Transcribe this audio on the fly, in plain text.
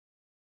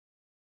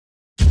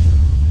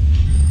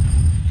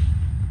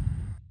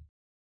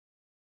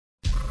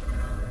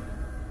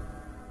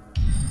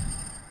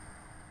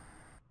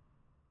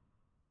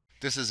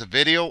This is a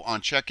video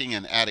on checking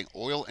and adding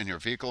oil in your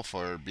vehicle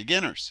for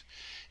beginners.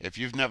 If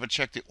you've never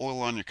checked the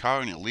oil on your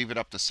car and you leave it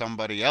up to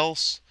somebody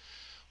else,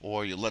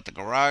 or you let the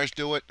garage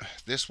do it,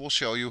 this will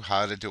show you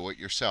how to do it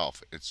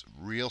yourself. It's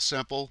real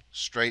simple,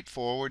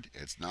 straightforward,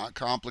 it's not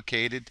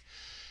complicated.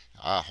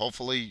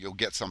 Hopefully you'll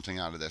get something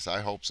out of this. I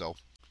hope so.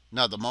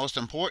 Now, the most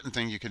important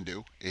thing you can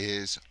do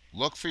is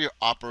look for your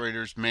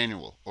operator's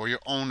manual or your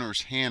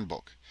owner's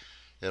handbook.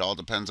 It all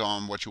depends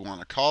on what you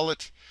want to call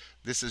it.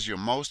 This is your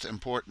most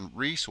important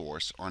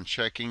resource on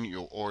checking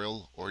your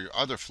oil or your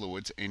other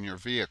fluids in your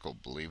vehicle,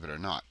 believe it or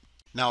not.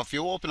 Now, if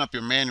you open up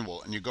your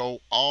manual and you go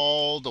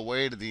all the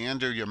way to the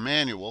end of your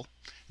manual,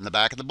 in the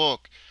back of the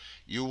book,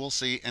 you will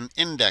see an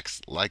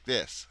index like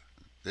this.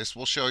 This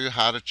will show you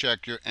how to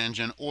check your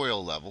engine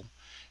oil level.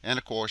 And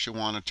of course, you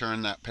want to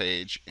turn that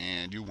page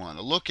and you want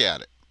to look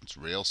at it. It's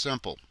real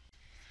simple.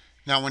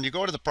 Now, when you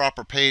go to the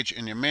proper page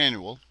in your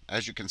manual,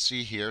 as you can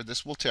see here,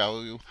 this will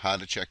tell you how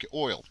to check your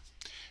oil.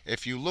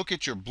 If you look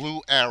at your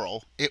blue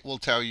arrow, it will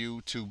tell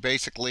you to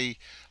basically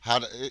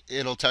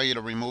it'll tell you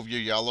to remove your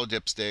yellow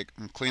dipstick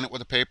and clean it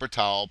with a paper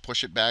towel,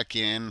 push it back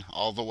in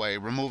all the way,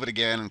 remove it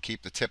again and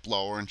keep the tip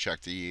lower and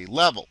check the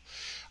level.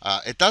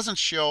 It doesn't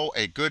show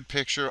a good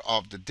picture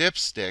of the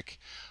dipstick,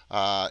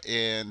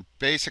 and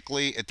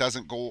basically it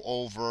doesn't go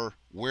over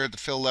where the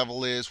fill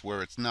level is,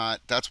 where it's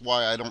not. That's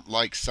why I don't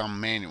like some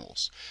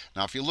manuals.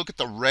 Now, if you look at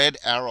the red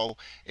arrow,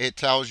 it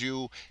tells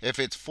you if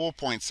it's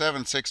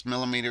 4.76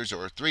 millimeters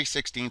or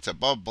 3/16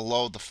 above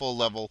below the full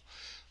level,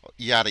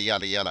 yada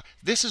yada yada.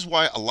 This is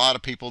why a lot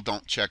of people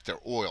don't check their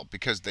oil,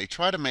 because they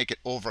try to make it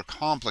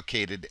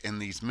overcomplicated in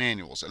these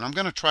manuals, and I'm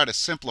going to try to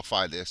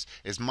simplify this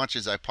as much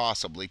as I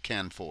possibly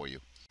can for you.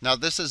 Now,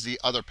 this is the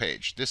other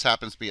page. This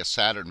happens to be a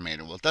Saturn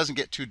manual. It doesn't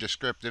get too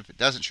descriptive. It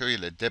doesn't show you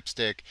the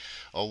dipstick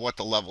or what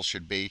the level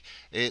should be.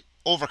 It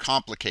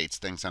overcomplicates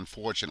things,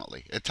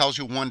 unfortunately. It tells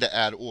you when to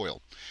add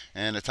oil,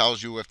 and it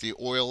tells you if the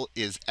oil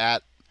is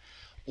at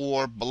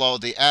or below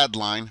the add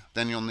line,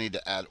 then you'll need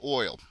to add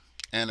oil.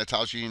 And it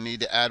tells you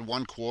need to add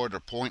 1 quart or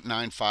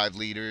 0.95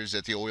 liters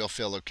at the oil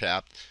filler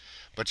cap,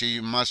 but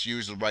you must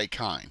use the right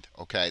kind.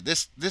 Okay,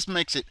 this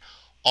makes it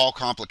all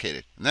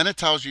complicated. And then it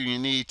tells you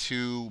need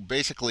to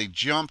basically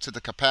jump to the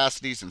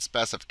capacities and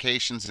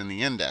specifications in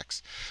the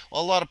index.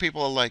 Well, a lot of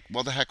people are like,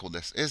 well, the heck with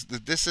this.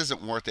 This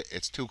isn't worth it.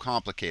 It's too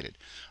complicated.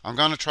 I'm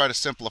going to try to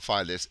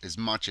simplify this as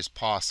much as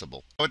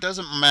possible. So it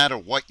doesn't matter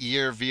what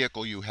year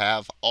vehicle you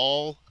have.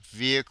 All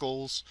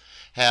vehicles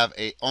have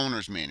a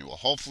owner's manual.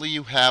 Hopefully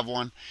you have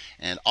one,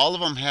 and all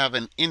of them have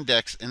an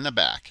index in the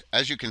back.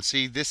 As you can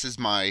see, this is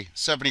my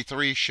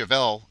 73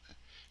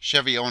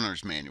 Chevy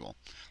owner's manual.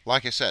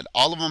 Like I said,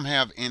 all of them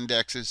have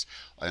indexes,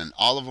 and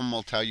all of them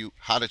will tell you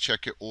how to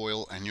check your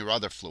oil and your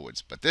other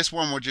fluids. But this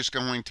one, we're just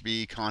going to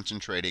be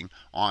concentrating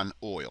on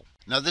oil.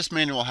 Now, this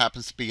manual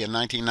happens to be a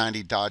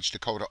 1990 Dodge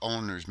Dakota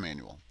owner's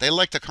manual. They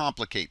like to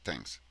complicate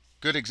things.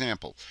 Good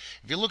example.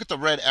 If you look at the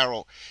red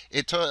arrow,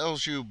 it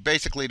tells you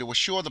basically to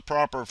assure the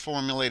proper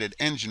formulated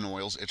engine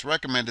oils, it's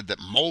recommended that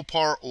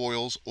Mopar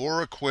oils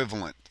or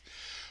equivalent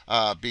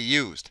be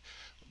used.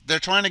 They're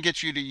trying to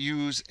get you to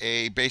use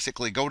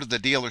basically go to the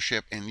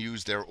dealership and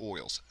use their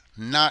oils.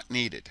 Not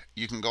needed.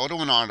 You can go to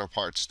an auto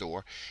parts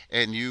store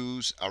and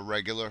use a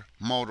regular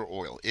motor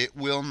oil. It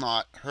will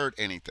not hurt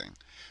anything.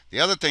 The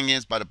other thing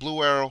is, by the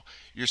blue arrow,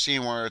 you're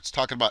seeing where it's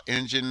talking about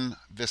engine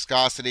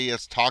viscosity,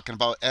 it's talking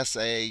about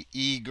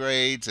SAE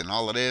grades and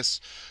all of this.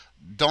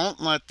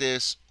 Don't let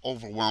this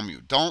overwhelm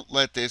you. Don't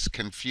let this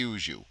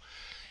confuse you.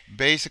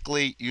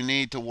 Basically, you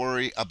need to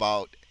worry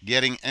about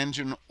getting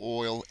engine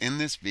oil in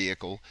this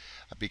vehicle,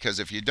 because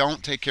if you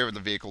don't take care of the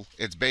vehicle,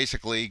 it's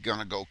basically going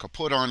to go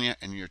kaput on you,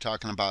 and you're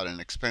talking about an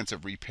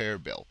expensive repair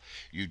bill.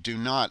 You do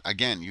not,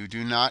 again, you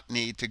do not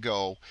need to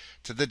go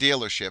to the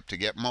dealership to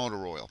get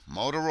motor oil.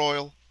 Motor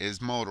oil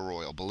is motor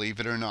oil, believe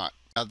it or not.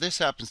 Now, this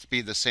happens to be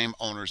the same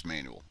owner's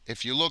manual.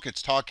 If you look,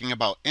 it's talking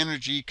about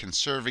energy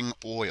conserving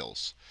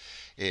oils.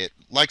 It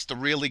likes to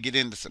really get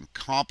into some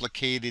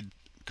complicated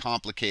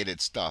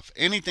stuff.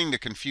 Anything to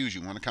confuse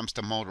you when it comes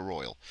to motor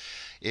oil.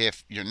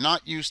 If you're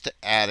not used to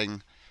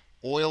adding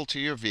oil to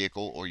your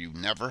vehicle, or you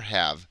never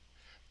have,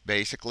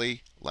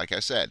 basically, like I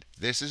said,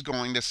 this is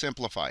going to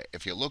simplify it.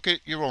 If you look at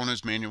your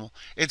owner's manual,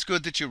 it's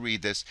good that you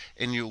read this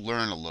and you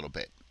learn a little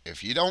bit.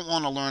 If you don't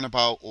want to learn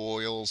about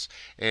oils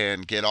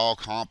and get all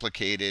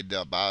complicated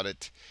about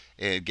it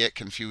and get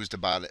confused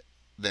about it,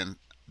 then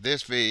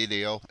this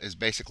video is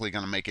basically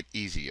going to make it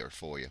easier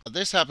for you.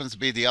 This happens to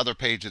be the other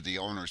page of the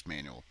owner's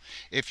manual.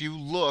 If you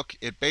look,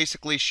 it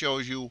basically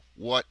shows you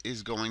what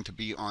is going to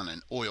be on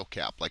an oil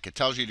cap. Like, it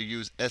tells you to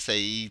use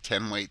SAE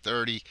 10 weight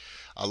 30.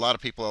 A lot of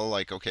people are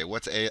like, okay,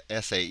 what's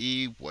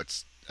SAE?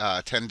 What's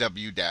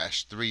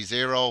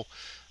 10W-30?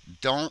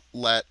 Don't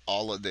let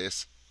all of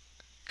this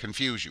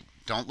confuse you.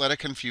 Don't let it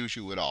confuse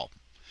you at all.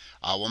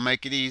 I will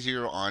make it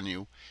easier on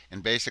you,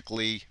 and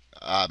basically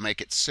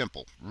make it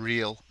simple,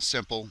 real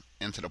simple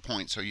and to the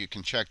point, so you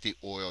can check the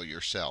oil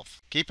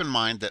yourself. Keep in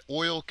mind that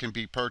oil can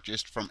be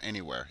purchased from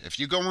anywhere. If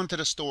you go into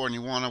the store and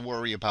you want to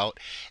worry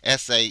about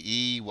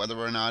SAE, whether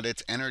or not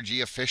it's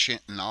energy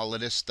efficient and all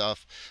of this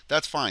stuff,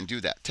 that's fine, do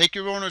that. Take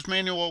your owner's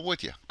manual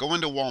with you. Go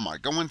into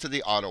Walmart, go into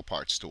the auto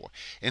parts store,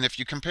 and if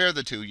you compare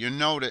the two,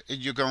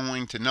 you're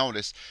going to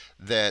notice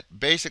that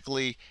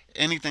basically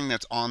anything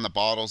that's on the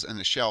bottles and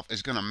the shelf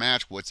is going to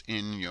match what's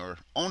in your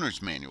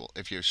owner's manual.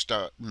 If you're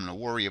starting to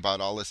worry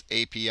about all this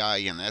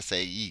API and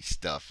SAE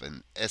stuff and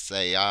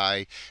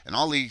SAI and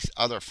all these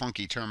other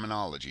funky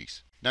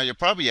terminologies. Now you're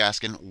probably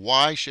asking,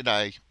 why should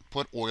I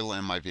put oil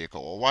in my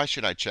vehicle, or why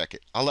should I check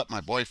it? I'll let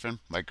my boyfriend,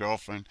 my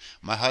girlfriend,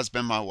 my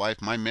husband, my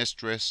wife, my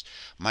mistress,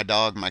 my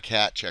dog, my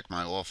cat check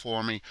my oil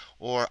for me,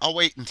 or I'll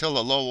wait until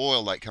a low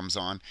oil light comes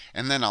on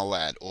and then I'll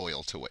add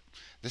oil to it.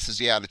 This is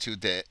the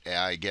attitude that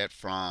I get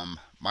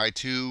from my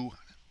two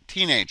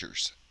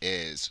teenagers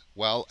as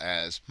well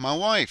as my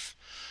wife.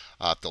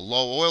 If the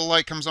low oil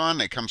light comes on,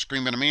 they come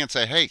screaming to me and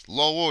say, hey,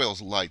 low oil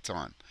light's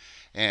on.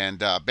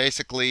 And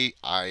basically,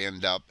 I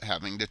end up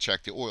having to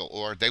check the oil.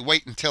 Or they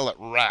wait until it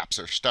wraps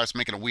or starts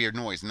making a weird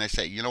noise. And they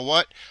say, you know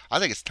what? I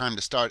think it's time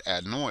to start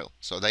adding oil.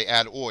 So they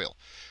add oil.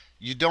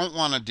 You don't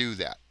want to do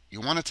that. You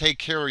want to take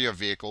care of your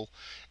vehicle.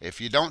 If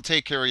you don't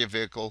take care of your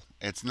vehicle,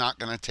 it's not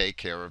going to take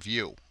care of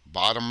you.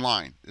 Bottom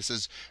line, this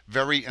is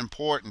very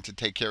important to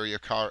take care of your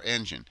car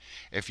engine.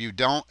 If you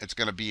don't, it's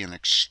going to be an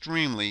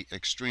extremely,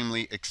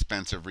 extremely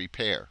expensive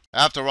repair.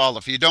 After all,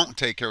 if you don't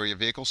take care of your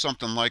vehicle,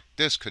 something like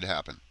this could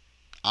happen.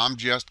 I'm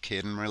just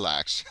kidding,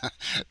 relax.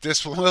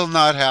 This will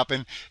not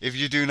happen if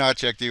you do not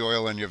check the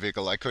oil in your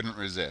vehicle. I couldn't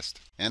resist.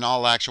 In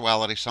all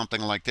actuality, something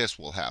like this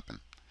will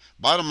happen.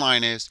 Bottom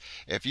line is,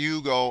 if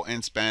you go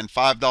and spend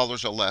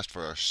 $5 or less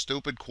for a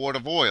stupid quart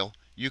of oil,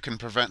 you can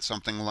prevent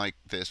something like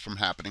this from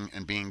happening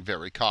and being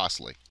very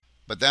costly.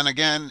 But then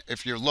again,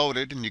 if you're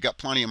loaded and you got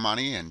plenty of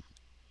money and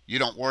you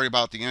don't worry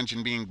about the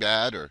engine being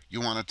bad, or you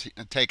want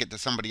to take it to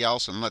somebody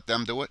else and let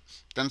them do it,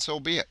 then so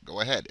be it. Go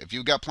ahead. If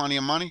you got plenty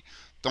of money,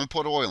 don't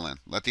put oil in.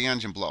 Let the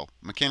engine blow.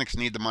 Mechanics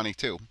need the money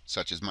too,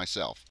 such as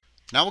myself.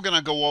 Now we're going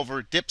to go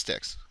over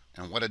dipsticks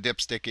and what a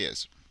dipstick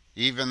is.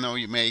 Even though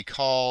you may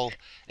call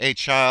a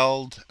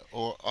child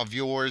of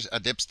yours a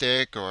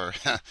dipstick, or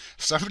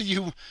somebody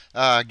you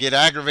get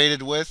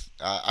aggravated with,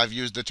 I've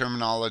used the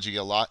terminology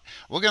a lot.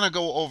 We're going to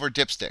go over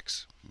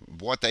dipsticks,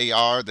 what they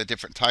are, the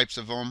different types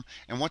of them,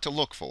 and what to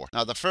look for.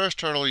 Now the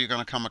first hurdle you're going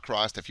to come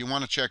across if you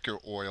want to check your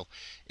oil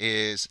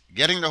is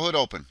getting the hood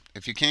open.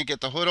 If you can't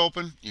get the hood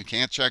open, you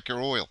can't check your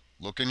oil.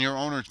 Look in your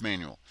owner's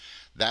manual.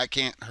 That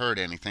can't hurt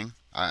anything.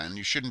 And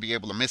you shouldn't be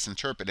able to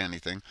misinterpret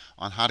anything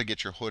on how to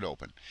get your hood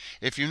open.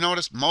 If you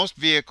notice, most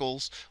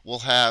vehicles will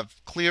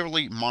have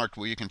clearly marked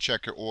where you can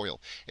check your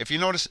oil. If you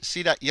notice,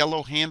 see that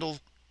yellow handle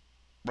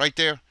right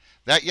there?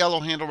 That yellow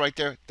handle right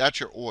there, that's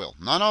your oil.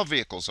 Not all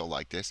vehicles are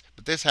like this,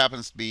 but this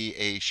happens to be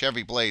a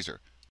Chevy Blazer.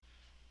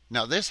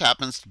 Now this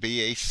happens to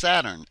be a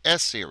Saturn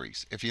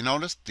S-Series. If you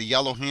notice the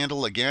yellow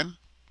handle again,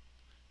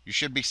 you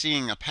should be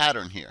seeing a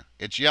pattern here.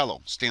 It's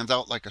yellow, stands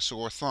out like a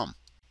sore thumb.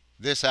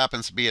 This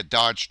happens to be a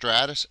Dodge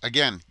Stratus.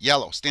 Again,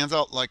 yellow, stands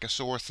out like a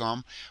sore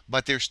thumb,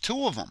 but there's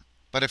two of them.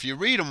 But if you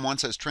read them, one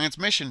says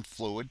transmission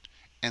fluid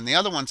and the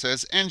other one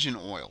says engine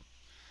oil.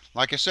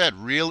 Like I said,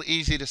 real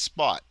easy to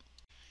spot.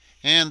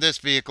 And this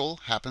vehicle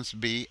happens to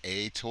be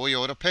a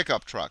Toyota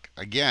pickup truck.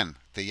 Again,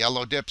 the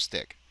yellow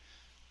dipstick.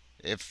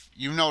 If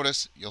you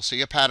notice, you'll see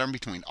a pattern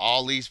between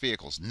all these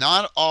vehicles.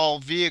 Not all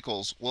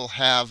vehicles will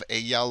have a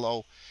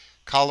yellow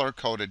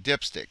color-coded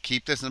dipstick.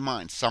 Keep this in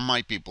mind. Some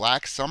might be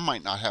black, some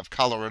might not have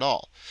color at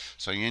all.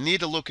 So you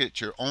need to look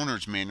at your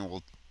owner's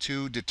manual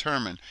to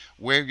determine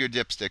where your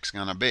dipstick's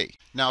going to be.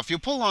 Now if you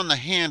pull on the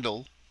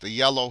handle, the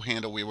yellow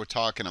handle we were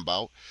talking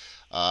about,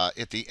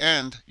 at the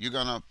end you're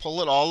going to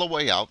pull it all the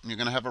way out, and you're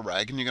going to have a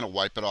rag and you're going to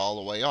wipe it all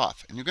the way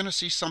off. And you're going to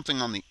see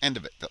something on the end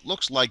of it that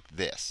looks like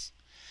this.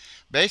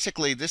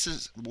 Basically, this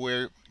is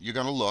where you're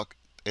going to look.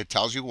 It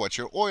tells you what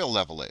your oil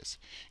level is.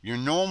 Your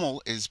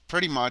normal is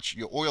pretty much,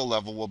 your oil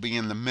level will be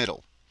in the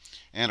middle.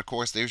 And of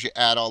course, there's your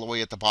add all the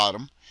way at the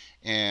bottom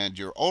and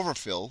your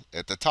overfill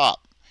at the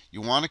top.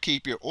 You want to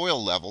keep your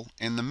oil level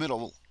in the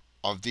middle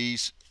of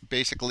these,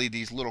 basically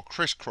these little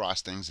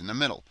crisscross things in the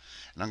middle.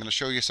 And I'm going to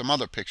show you some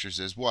other pictures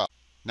as well.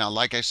 Now,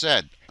 like I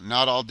said,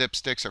 not all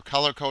dipsticks are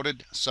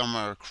color-coded. Some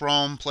are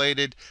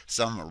chrome-plated,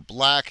 some are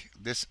black.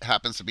 This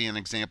happens to be an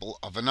example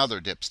of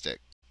another dipstick.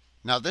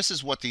 Now this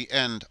is what the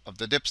end of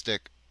the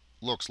dipstick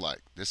looks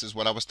like. This is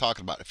what I was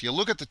talking about. If you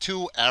look at the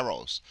two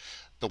arrows,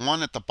 the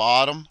one at the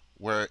bottom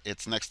where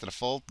it's next to the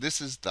full, this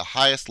is the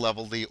highest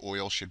level the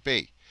oil should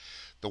be.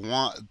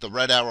 The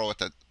red arrow at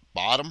the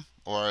bottom,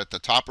 or at the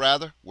top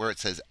rather, where it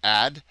says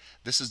add,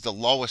 this is the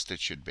lowest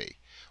it should be.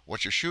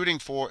 What you're shooting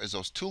for is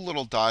those two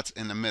little dots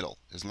in the middle.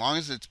 As long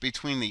as it's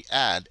between the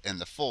add and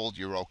the full,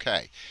 you're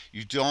okay.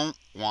 You don't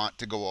want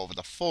to go over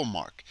the full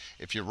mark.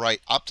 If you're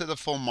right up to the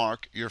full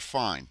mark, you're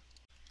fine.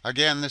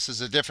 Again, this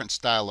is a different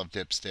style of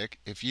dipstick.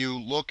 If you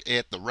look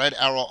at the red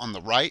arrow on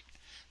the right,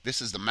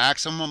 this is the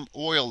maximum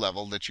oil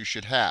level that you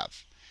should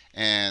have.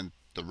 and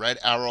the red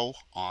arrow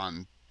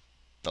on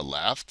the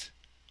left,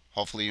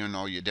 hopefully you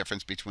know your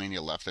difference between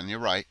your left and your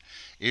right,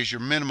 is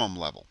your minimum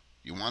level.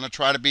 You want to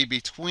try to be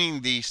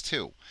between these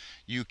two.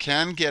 You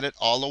can get it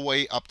all the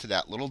way up to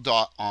that little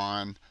dot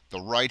on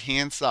the right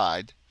hand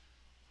side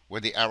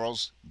where the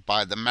arrows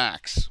by the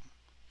max.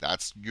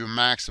 That's your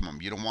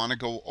maximum. You don't want to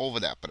go over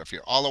that. But if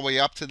you're all the way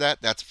up to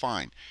that, that's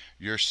fine.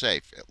 You're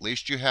safe. At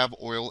least you have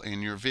oil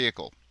in your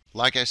vehicle.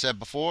 Like I said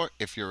before,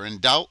 if you're in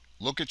doubt,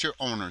 look at your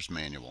owner's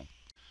manual.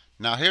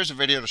 Now here's a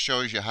video that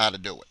shows you how to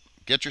do it.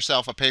 Get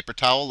yourself a paper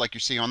towel like you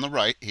see on the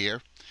right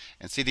here,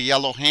 and see the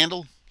yellow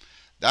handle?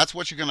 That's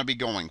what you're going to be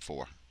going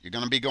for. You're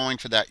going to be going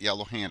for that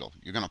yellow handle.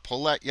 You're going to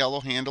pull that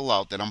yellow handle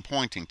out that I'm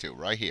pointing to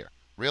right here.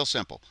 Real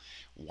simple.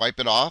 Wipe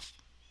it off.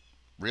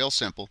 Real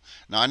simple.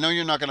 Now I know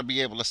you're not going to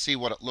be able to see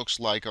what it looks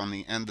like on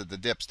the end of the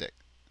dipstick.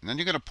 And then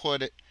you're going to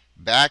put it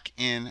back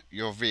in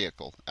your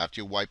vehicle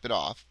after you wipe it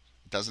off.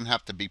 It doesn't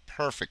have to be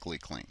perfectly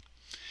clean.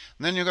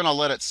 And then you're going to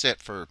let it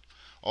sit for,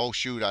 oh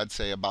shoot, I'd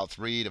say about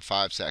 3 to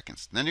 5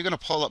 seconds. Then you're going to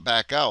pull it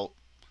back out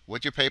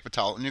with your paper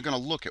towel and you're going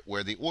to look at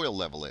where the oil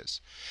level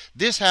is.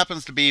 This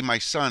happens to be my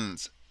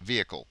son's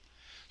vehicle.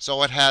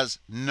 So it has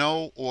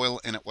no oil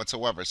in it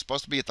whatsoever. It's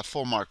supposed to be at the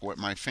full mark where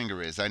my finger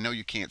is. I know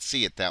you can't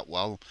see it that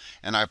well,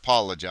 and I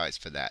apologize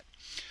for that.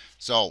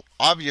 So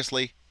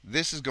obviously,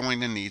 this is going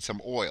to need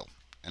some oil.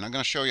 And I'm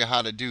going to show you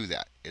how to do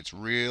that. It's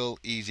real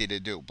easy to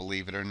do,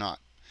 believe it or not.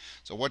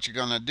 So what you're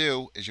going to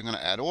do is you're going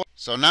to add oil.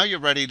 So now you're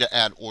ready to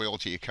add oil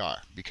to your car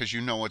because you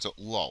know it's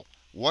low.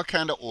 What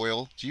kind of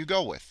oil do you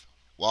go with?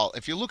 Well,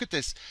 if you look at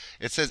this,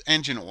 it says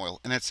engine oil,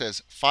 and it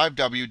says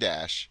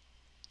 5W-30.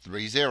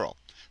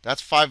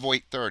 That's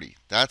 5-weight-30.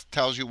 That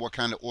tells you what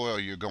kind of oil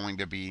you're going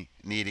to be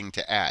needing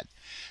to add.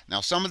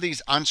 Now some of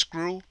these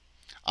unscrew,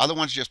 other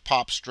ones just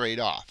pop straight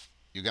off.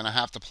 You're going to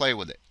have to play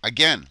with it.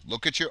 Again,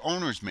 look at your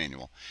owner's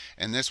manual,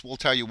 and this will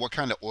tell you what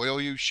kind of oil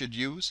you should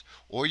use,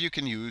 or you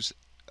can use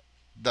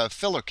the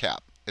filler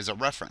cap as a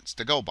reference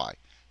to go by.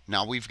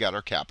 Now we've got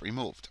our cap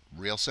removed.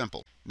 Real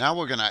simple. Now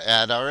we're going to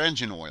add our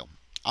engine oil.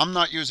 I'm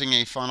not using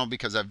a funnel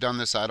because I've done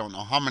this I don't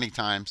know how many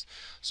times,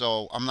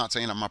 so I'm not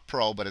saying I'm a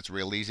pro, but it's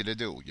real easy to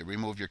do. You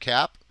remove your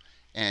cap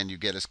and you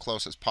get as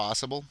close as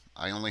possible.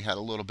 I only had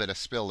a little bit of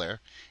spill there,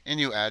 and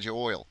you add your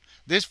oil.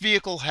 This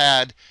vehicle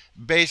had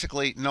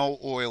basically no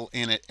oil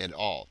in it at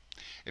all.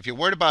 If you're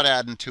worried about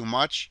adding too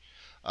much,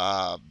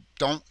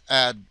 don't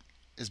add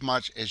as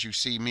much as you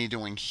see me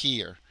doing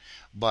here.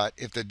 But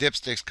if the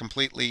dipstick's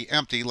completely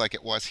empty like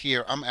it was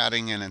here, I'm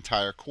adding an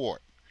entire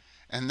quart.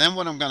 And then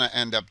what I'm going to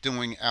end up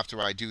doing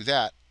after I do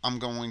that, I'm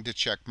going to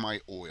check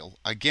my oil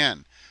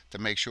again to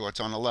make sure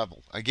it's on a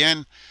level.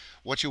 Again,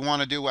 what you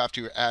want to do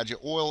after you add your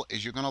oil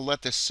is you're going to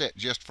let this sit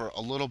just for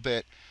a little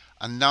bit,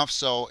 enough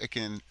so it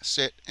can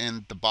sit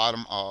in the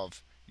bottom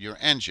of your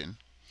engine,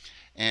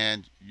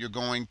 and you're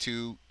going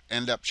to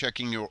end up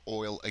checking your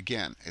oil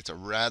again. It's a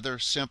rather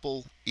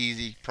simple,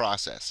 easy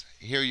process.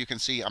 Here you can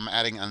see I'm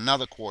adding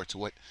another quart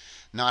to it.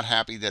 Not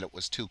happy that it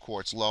was 2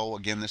 quarts low.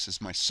 Again, this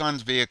is my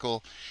son's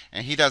vehicle,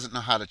 and he doesn't know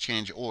how to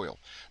change oil.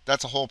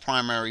 That's a whole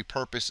primary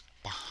purpose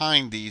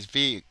behind these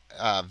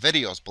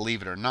videos,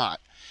 believe it or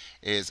not,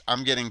 is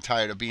I'm getting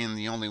tired of being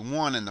the only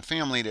one in the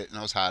family that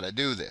knows how to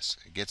do this.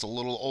 It gets a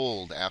little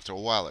old after a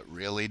while, it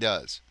really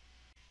does.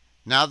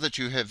 Now that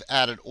you have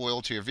added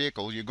oil to your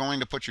vehicle, you're going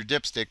to put your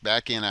dipstick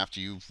back in after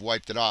you've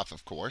wiped it off,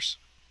 of course.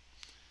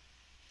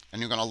 And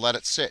you're going to let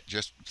it sit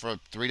just for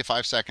 3 to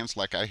 5 seconds,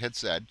 like I had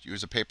said.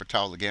 Use a paper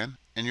towel again,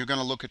 and you're going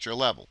to look at your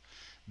level.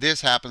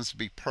 This happens to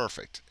be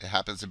perfect. It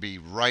happens to be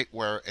right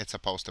where it's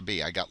supposed to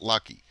be. I got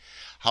lucky.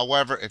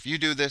 However, if you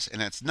do this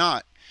and it's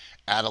not,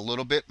 add a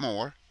little bit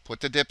more.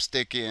 Put the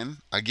dipstick in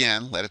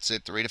again, let it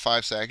sit 3 to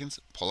 5 seconds,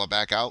 pull it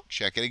back out,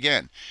 check it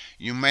again.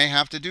 You may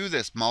have to do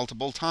this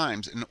multiple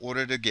times in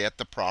order to get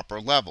the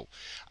proper level.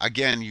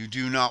 Again, you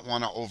do not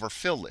want to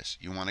overfill this.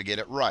 You want to get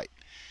it right.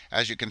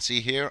 As you can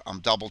see here, I'm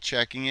double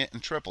checking it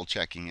and triple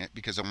checking it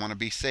because I want to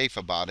be safe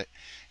about it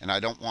and I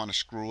don't want to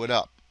screw it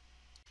up.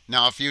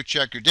 Now if you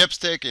check your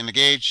dipstick and the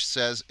gauge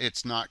says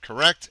it's not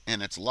correct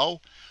and it's low,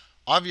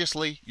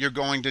 obviously you're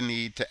going to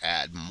need to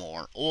add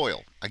more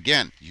oil.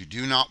 Again, you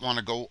do not want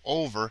to go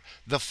over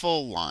the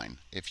full line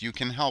if you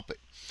can help it.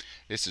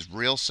 This is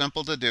real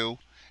simple to do.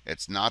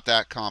 It's not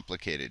that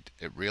complicated.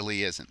 It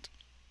really isn't.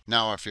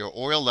 Now if your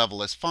oil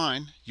level is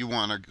fine, you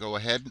want to go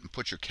ahead and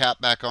put your cap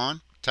back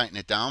on, tighten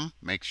it down,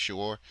 make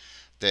sure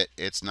that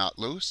it's not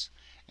loose,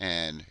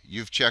 and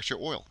you've checked your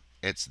oil.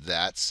 It's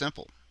that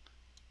simple.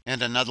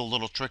 And another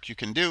little trick you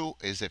can do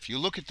is if you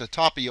look at the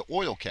top of your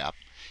oil cap,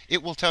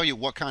 it will tell you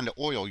what kind of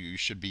oil you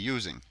should be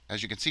using.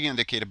 As you can see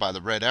indicated by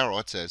the red arrow,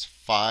 it says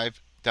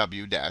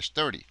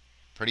 5W-30.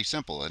 Pretty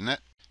simple, isn't it?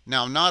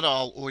 Now, not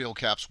all oil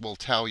caps will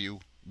tell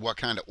you what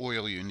kind of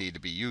oil you need to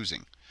be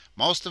using.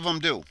 Most of them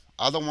do.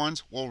 Other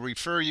ones will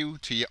refer you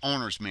to your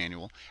owner's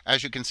manual,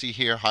 as you can see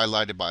here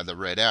highlighted by the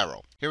red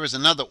arrow. Here is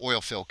another oil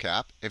fill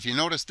cap. If you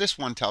notice, this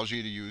one tells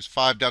you to use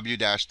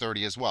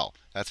 5W-30 as well.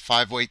 That's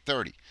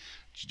 5-weight-30.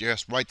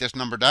 Just write this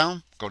number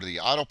down, go to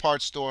the auto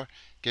parts store,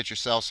 get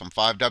yourself some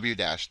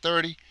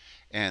 5W-30,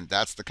 And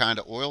that's the kind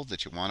of oil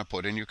that you want to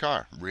put in your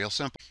car. Real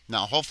simple.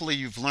 Now, hopefully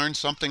you've learned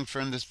something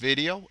from this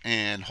video,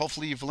 and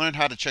hopefully you've learned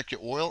how to check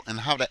your oil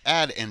and how to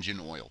add engine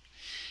oil.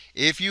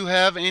 If you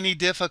have any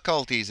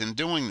difficulties in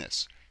doing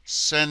this,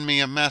 send me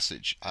a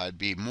message. I'd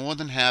be more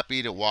than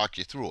happy to walk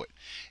you through it.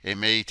 It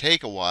may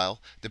take a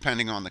while,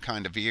 depending on the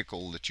kind of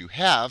vehicle that you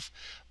have,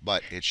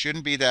 but it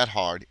shouldn't be that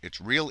hard.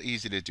 It's real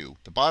easy to do.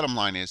 The bottom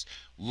line is,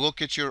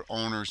 look at your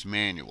owner's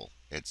manual.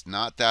 It's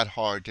not that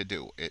hard to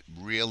do. It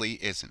really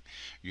isn't.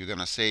 You're going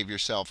to save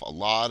yourself a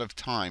lot of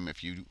time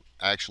if you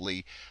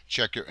actually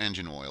check your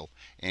engine oil,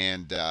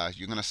 and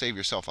you're going to save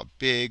yourself a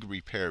big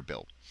repair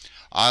bill.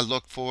 I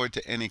look forward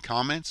to any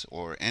comments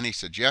or any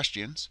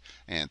suggestions,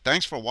 and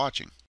thanks for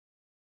watching.